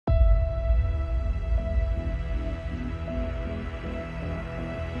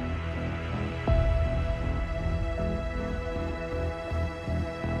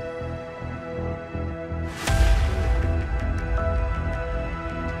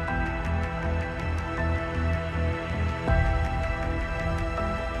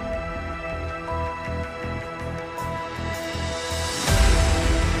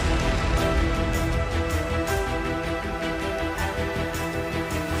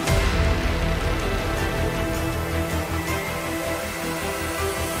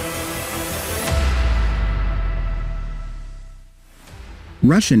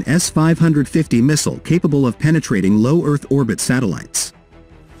Russian S-550 missile capable of penetrating low Earth orbit satellites.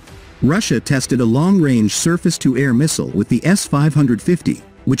 Russia tested a long-range surface-to-air missile with the S-550,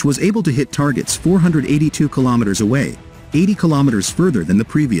 which was able to hit targets 482 kilometers away, 80 kilometers further than the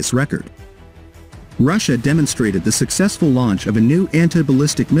previous record. Russia demonstrated the successful launch of a new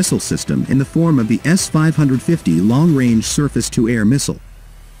anti-ballistic missile system in the form of the S-550 long-range surface-to-air missile.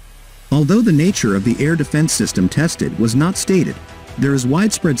 Although the nature of the air defense system tested was not stated, there is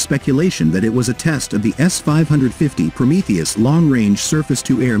widespread speculation that it was a test of the S-550 Prometheus long-range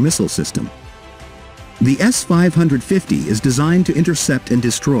surface-to-air missile system. The S-550 is designed to intercept and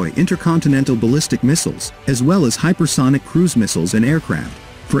destroy intercontinental ballistic missiles, as well as hypersonic cruise missiles and aircraft,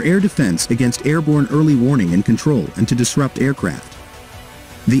 for air defense against airborne early warning and control and to disrupt aircraft.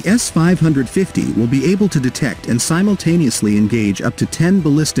 The S-550 will be able to detect and simultaneously engage up to 10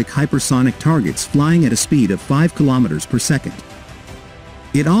 ballistic hypersonic targets flying at a speed of 5 kilometers per second.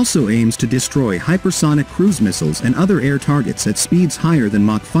 It also aims to destroy hypersonic cruise missiles and other air targets at speeds higher than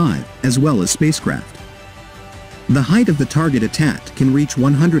Mach 5, as well as spacecraft. The height of the target attacked can reach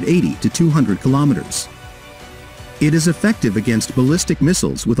 180 to 200 kilometers. It is effective against ballistic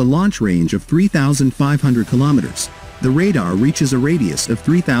missiles with a launch range of 3,500 kilometers. The radar reaches a radius of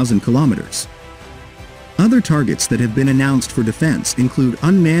 3,000 kilometers. Other targets that have been announced for defense include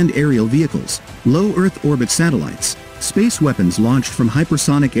unmanned aerial vehicles, low Earth orbit satellites, space weapons launched from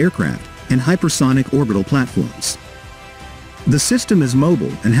hypersonic aircraft, and hypersonic orbital platforms. The system is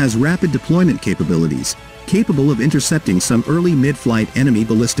mobile and has rapid deployment capabilities, capable of intercepting some early mid-flight enemy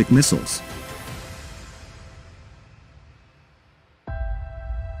ballistic missiles.